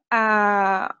map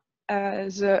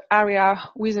the area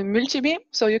with a multibeam.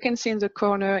 So you can see in the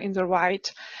corner in the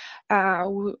right,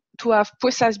 to have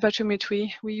precise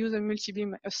bathymetry, we use a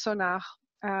multibeam, a sonar,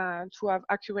 to have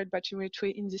accurate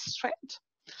bathymetry in this strait.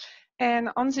 And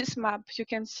on this map, you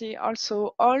can see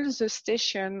also all the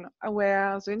stations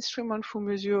where the instrument who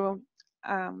measure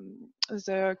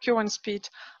the current speed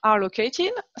are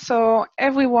located. So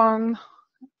every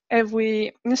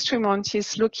instrument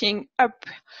is looking up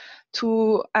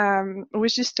to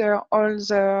register all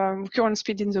the current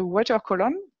speed in the water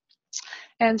column.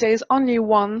 And there is only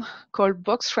one called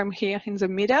box frame here in the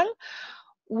middle.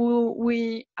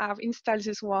 We have installed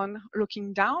this one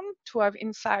looking down to have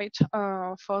insight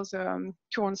for the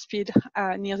current speed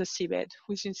near the seabed,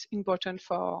 which is important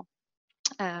for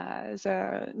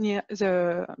the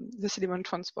sediment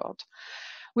transport.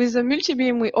 With the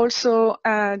multibeam, we also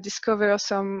discover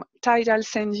some tidal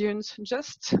sand dunes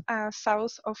just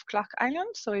south of Clark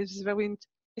Island, so it's very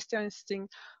interesting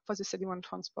for the sediment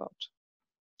transport.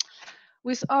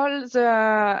 With all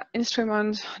the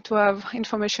instruments to have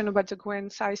information about the grain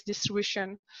size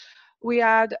distribution, we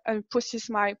had a process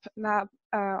map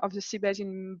of the seabed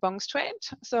in Bang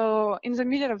Strait. So in the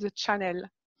middle of the channel,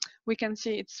 we can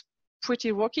see it's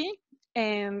pretty rocky,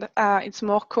 and it's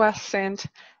more quiescent,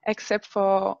 except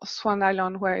for Swan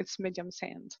Island, where it's medium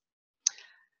sand.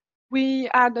 We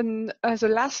had the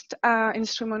last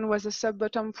instrument was a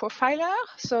sub-bottom profiler.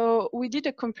 So we did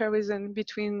a comparison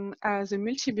between the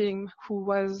multi-beam who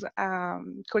was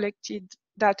collected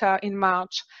data in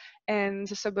March and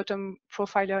the sub-bottom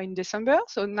profiler in December,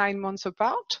 so 9 months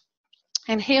apart.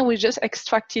 And here we just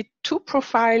extracted 2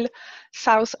 profiles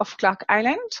south of Clark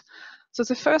Island. So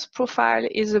the first profile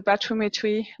is a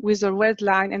bathymetry with a red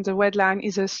line, and the red line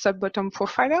is a sub-bottom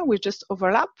profiler. We just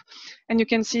overlap. And you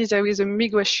can see there is a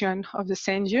migration of the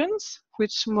sand dunes,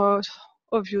 which more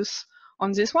obvious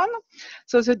on this one.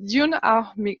 So the dunes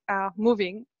are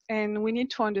moving, and we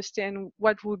need to understand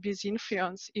what would be the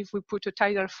influence if we put a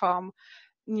tidal farm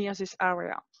near this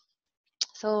area.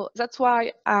 So that's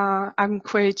why I'm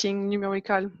creating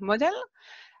numerical model.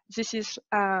 This is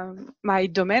my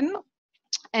domain.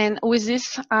 And with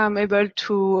this, I'm able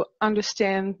to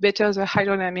understand better the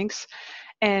hydrodynamics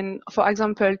and, for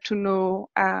example, to know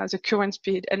the current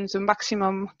speed and the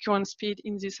maximum current speed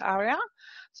in this area.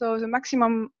 So the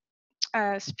maximum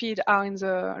speed are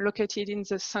located in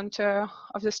the center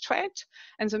of the strait,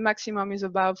 and the maximum is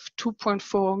above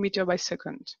 2.4 meters per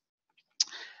second.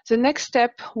 The next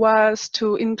step was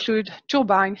to include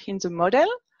turbine in the model.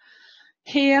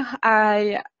 Here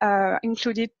I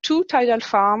included 2 tidal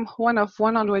farms, one of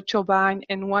 100 turbine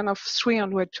and one of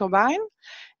 300 turbine.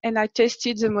 And I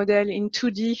tested the model in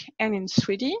 2D and in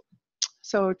 3D.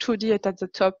 So 2D at the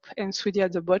top and 3D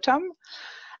at the bottom.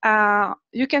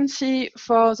 You can see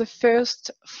for the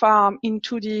first farm in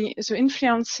 2D, the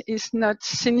influence is not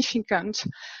significant.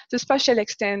 The spatial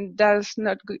extent does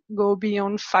not go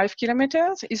beyond 5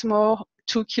 kilometers. It's more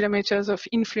 2 kilometers of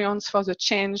influence for the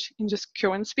change in the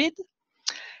current speed.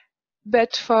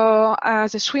 But for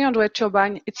the 300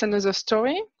 turbine, it's another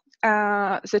story.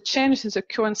 The change in the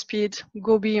current speed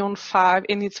go beyond 5,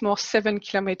 and it's more 7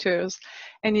 kilometers.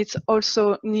 And it's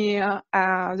also near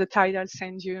the tidal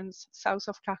sand dunes south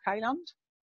of Clark Island.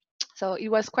 So it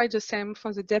was quite the same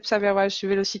for the depth of average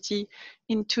velocity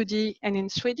in 2D and in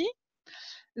 3D.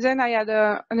 Then I had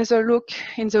another look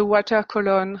in the water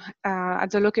column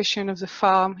at the location of the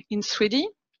farm in 3D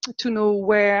to know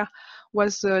where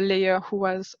was the layer who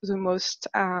was the most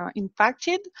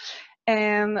impacted.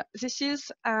 And this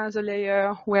is the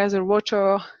layer where the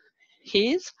water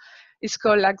is. It's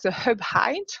called like the hub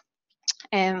height.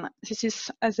 And this is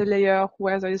the layer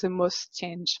where there is the most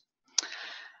change.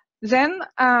 Then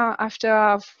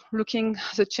after looking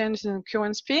at the change in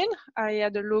current speed, I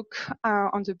had a look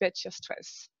on the bed shear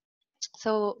stress.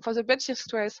 So for the bed shear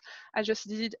stress, I just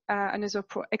did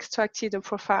extracted a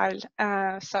profile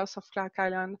south of Clark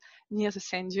Island near the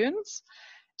sand dunes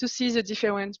to see the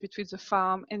difference between the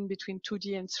farm and between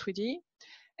 2D and 3D.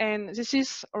 And this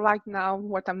is right now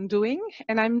what I'm doing.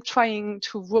 And I'm trying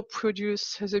to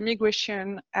reproduce the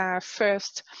migration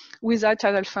first without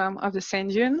tidal farm of the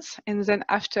sand dunes. And then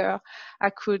after, I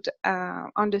could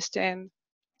understand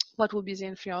what would be the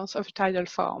influence of a tidal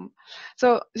farm.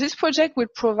 So this project will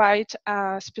provide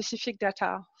specific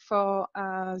data for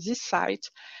this site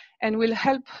and will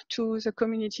help to the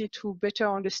community to better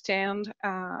understand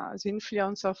the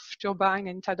influence of turbine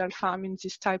and tidal farm in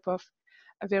this type of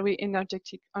a very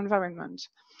energetic environment.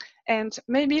 And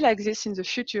maybe like this in the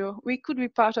future, we could be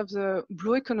part of the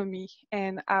blue economy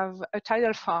and have a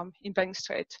tidal farm in Bang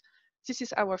Strait. This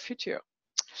is our future.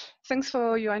 Thanks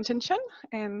for your attention,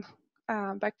 and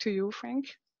back to you,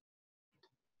 Frank.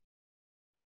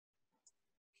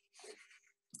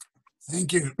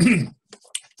 Thank you.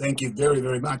 Thank you very,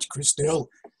 very much, Christelle.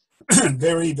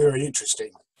 Very, very interesting.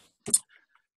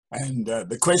 And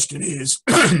the question is,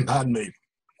 pardon me,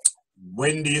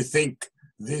 when do you think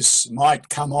this might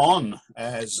come on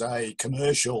as a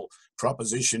commercial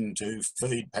proposition to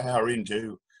feed power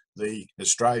into the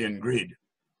Australian grid?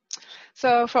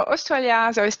 So for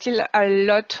Australia, there is still a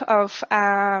lot of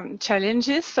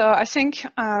challenges. So I think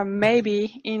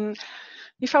maybe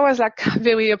if I was like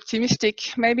very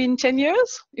optimistic, maybe in 10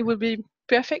 years, it would be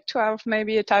perfect to have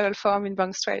maybe a tidal farm in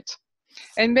Bang Strait.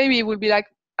 And maybe it would be like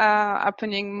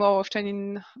happening more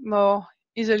often more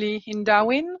easily in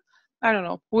Darwin. I don't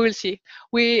know, we'll see.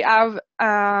 We have,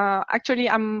 actually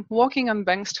I'm working on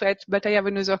Bang Strait, but I have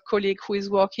another colleague who is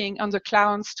working on the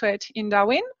Clarence Strait in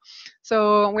Darwin.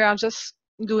 So we are just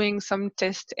doing some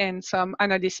tests and some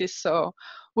analysis. So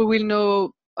we will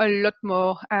know a lot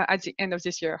more at the end of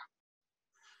this year.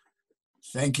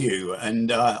 Thank you.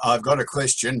 And I've got a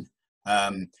question.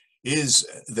 is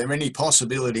there any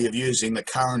possibility of using the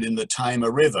current in the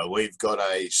Tamar River? We've got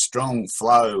a strong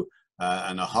flow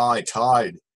and a high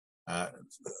tide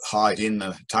height in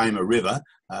the Tamar River.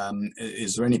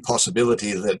 Is there any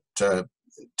possibility that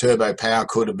turbo power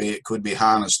could be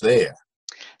harnessed there?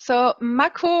 So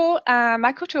Mako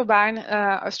Turbine,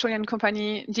 Australian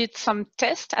company, did some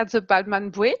tests at the Baldman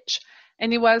Bridge,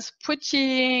 and it was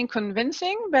pretty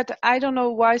convincing, but I don't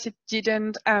know why it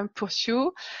didn't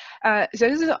pursue. There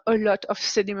is a lot of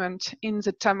sediment in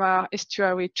the Tamar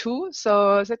estuary too,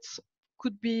 so that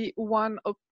could be one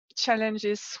of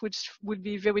challenges which would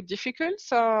be very difficult.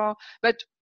 So, but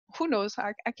who knows?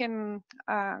 I can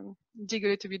dig a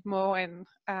little bit more and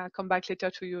come back later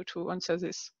to you to answer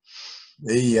this.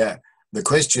 The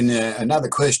question, another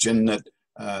question that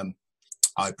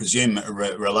I presume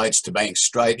relates to Bank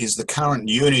Strait, is the current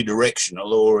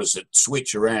unidirectional or is it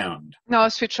switch around? No,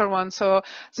 switch around. So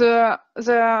the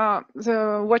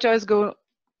waters go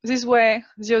this way,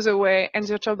 the other way, and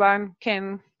the turbine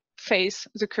can face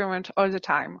the current all the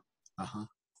time. Uh-huh.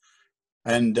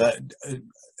 And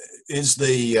is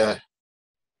the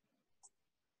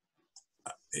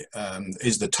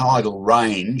tidal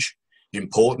range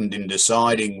important in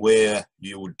deciding where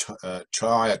you would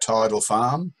try a tidal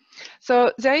farm?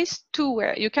 So there is two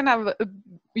ways. You can have a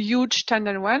huge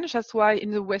tidal range. That's why in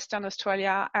the Western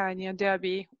Australia, near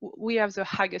Derby, we have the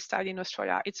highest tide in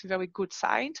Australia. It's a very good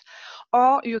site.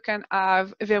 Or you can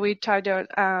have a very tidal,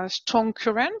 strong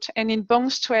current. And in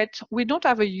Bank Strait, we don't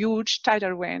have a huge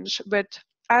tidal range, but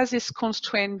as is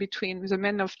constrained between the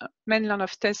mainland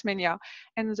of Tasmania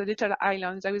and the little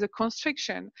islands, there is a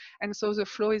constriction, and so the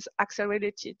flow is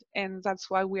accelerated, and that's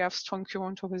why we have strong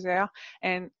current over there,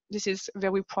 and this is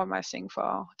very promising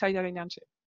for tidal energy.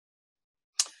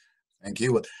 Thank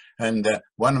you. And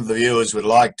one of the viewers would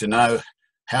like to know,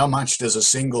 how much does a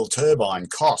single turbine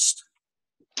cost?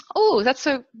 Oh, that's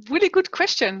a really good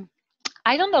question.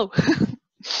 I don't know.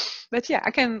 But yeah,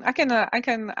 I can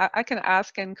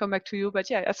ask and come back to you. But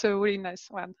yeah, that's a really nice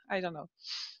one. I don't know.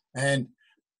 And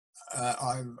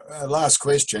last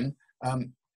question: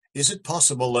 is it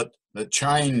possible that the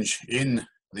change in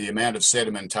the amount of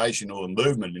sedimentation or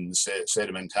movement in the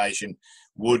sedimentation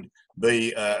would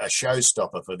be a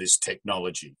showstopper for this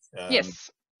technology? Yes.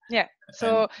 Yeah.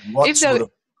 So what sort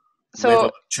of level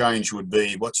of change would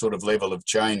be? What sort of level of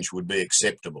change would be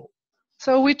acceptable?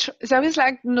 So there is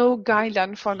like no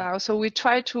guideline for now. So we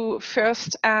try to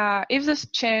first, if this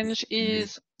change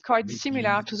is quite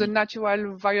similar to the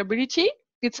natural variability,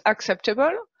 it's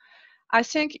acceptable. I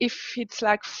think if it's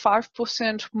like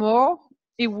 5% more,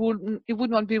 it would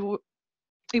not be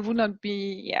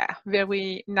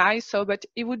very nice. So, but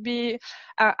it would be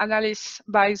analyzed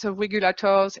by the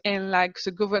regulators and like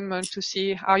the government to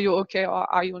see, are you okay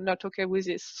or are you not okay with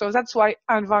this? So that's why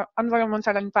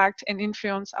environmental impact and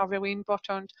influence are very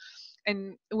important,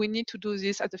 and we need to do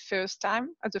this at the first time,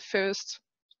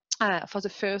 for the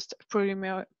first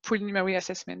preliminary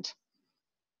assessment.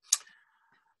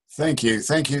 Thank you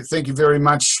very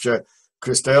much,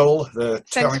 Christelle,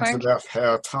 telling us about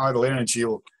how tidal energy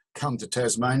will come to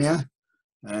Tasmania,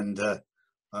 and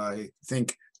I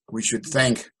think we should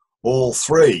thank all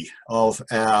three of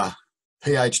our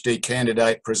PhD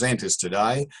candidate presenters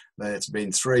today. It's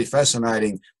been three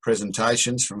fascinating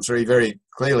presentations from three very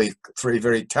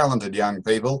talented young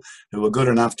people who were good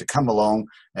enough to come along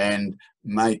and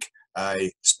make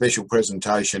a special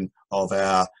presentation of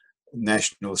our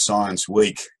National Science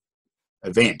Week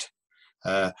event.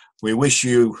 We wish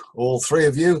you, all three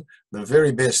of you, the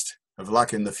very best of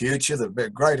luck in the future, the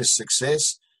greatest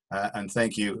success, and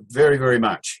thank you very, very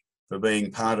much for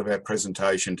being part of our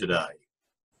presentation today.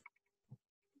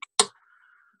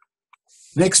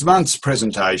 Next month's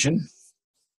presentation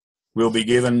will be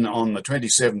given on the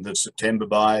 27th of September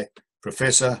by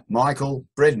Professor Michael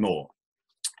Breadmore.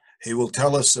 He will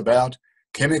tell us about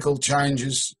chemical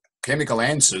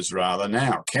answers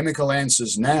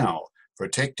now,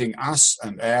 protecting us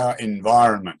and our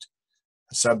environment,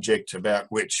 a subject about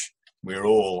which we're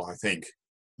all, I think,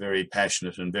 very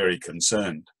passionate and very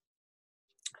concerned.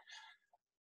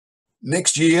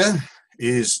 Next year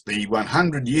is the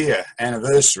 100-year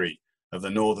anniversary of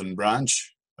the Northern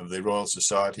Branch of the Royal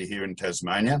Society here in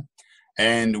Tasmania,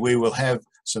 and we will have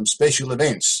some special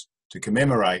events to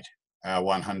commemorate our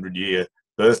 100-year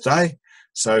birthday.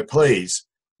 So please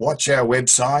watch our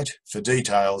website for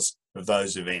details of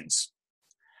those events.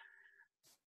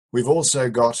 We've also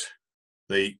got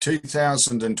the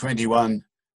 2021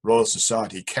 Royal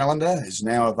Society calendar is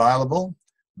now available.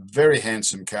 Very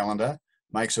handsome calendar,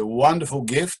 makes a wonderful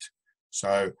gift.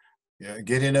 So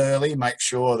get in early, make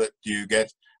sure that you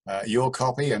get your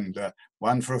copy and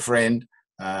one for a friend,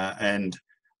 and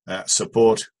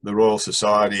support the Royal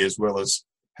Society, as well as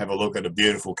have a look at a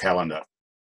beautiful calendar.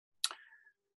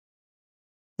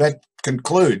 That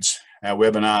concludes our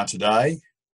webinar today.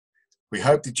 We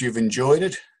hope that you've enjoyed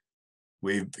it.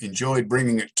 We've enjoyed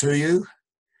bringing it to you,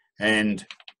 and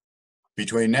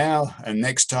between now and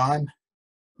next time,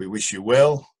 we wish you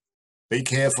well, be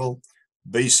careful,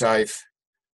 be safe,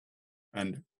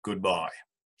 and goodbye.